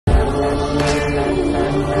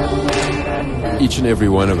Each and every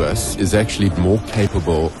one of us is actually more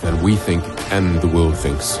capable than we think and the world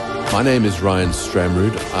thinks. My name is Ryan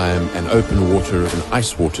Stramrood. I'm an open water and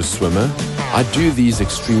ice water swimmer. I do these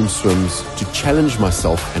extreme swims to challenge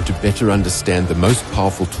myself and to better understand the most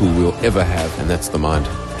powerful tool we'll ever have, and that's the mind.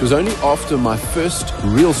 It was only after my first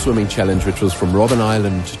real swimming challenge, which was from Robben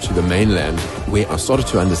Island to the mainland, where I started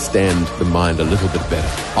to understand the mind a little bit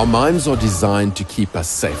better. Our minds are designed to keep us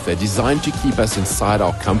safe. They're designed to keep us inside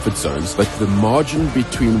our comfort zones. But the margin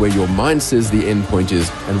between where your mind says the end point is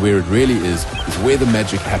and where it really is where the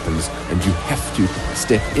magic happens. And you have to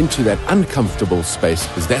step into that uncomfortable space,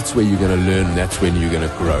 because that's where you're going to learn and that's when you're going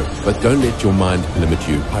to grow. But don't let your mind limit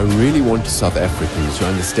you. I really want South Africans to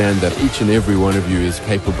understand that each and every one of you is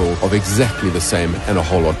capable of exactly the same and a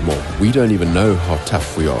whole lot more. We don't even know how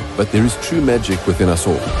tough we are, but there is true magic within us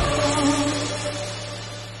all.